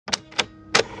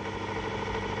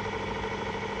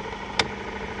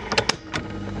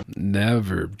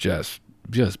never just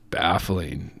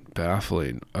baffling.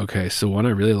 Okay, so one I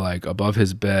really like, above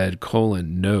his bed,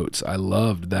 notes. I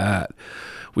loved that.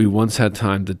 We once had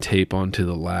time to tape onto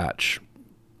the latch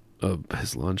of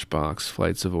his lunchbox,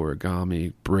 flights of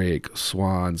origami, break,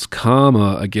 swans,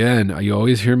 comma. Again, you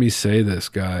always hear me say this,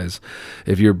 guys.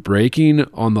 If you're breaking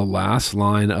on the last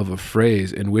line of a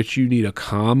phrase in which you need a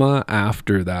comma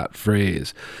after that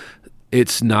phrase,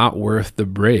 it's not worth the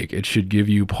break. It should give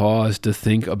you pause to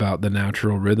think about the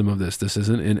natural rhythm of this. This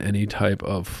isn't in any type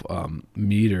of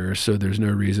meter, so there's no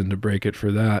reason to break it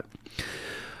for that.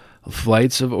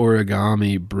 Flights of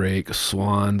origami, break,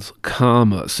 swans,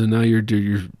 comma. So now you're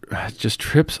just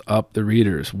trips up the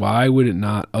readers. Why would it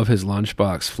not, of his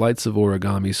lunchbox, flights of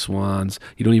origami, swans?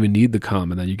 You don't even need the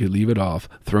comma. Then you could leave it off.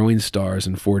 Throwing stars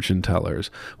and fortune tellers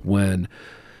when,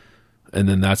 and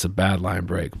then that's a bad line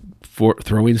break.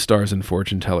 Throwing stars and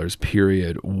fortune tellers,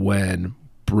 period. When,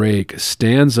 break,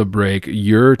 stanza break,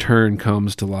 your turn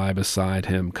comes to lie beside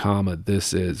him, comma,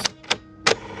 this is.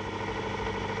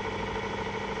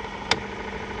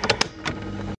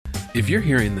 If you're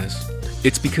hearing this,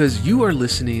 it's because you are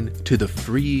listening to the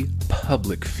free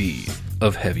public feed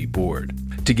of Heavy Board.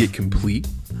 To get complete,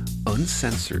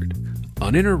 uncensored,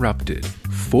 uninterrupted,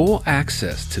 full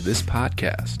access to this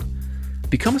podcast,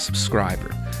 become a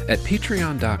subscriber at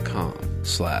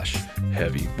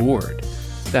patreon.com/heavyboard.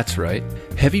 That's right,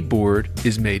 Heavy Board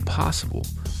is made possible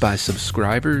by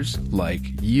subscribers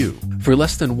like you. For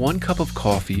less than 1 cup of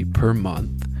coffee per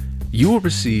month, you will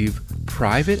receive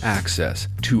private access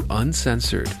to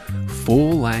uncensored,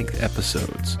 full-length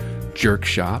episodes, Jerk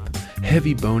Shop,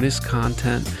 heavy bonus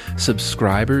content,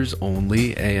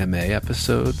 subscribers-only AMA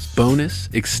episodes, bonus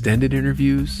extended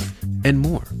interviews, and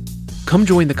more. Come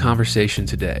join the conversation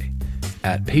today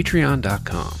at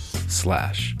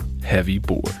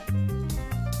patreon.com/heavyboard.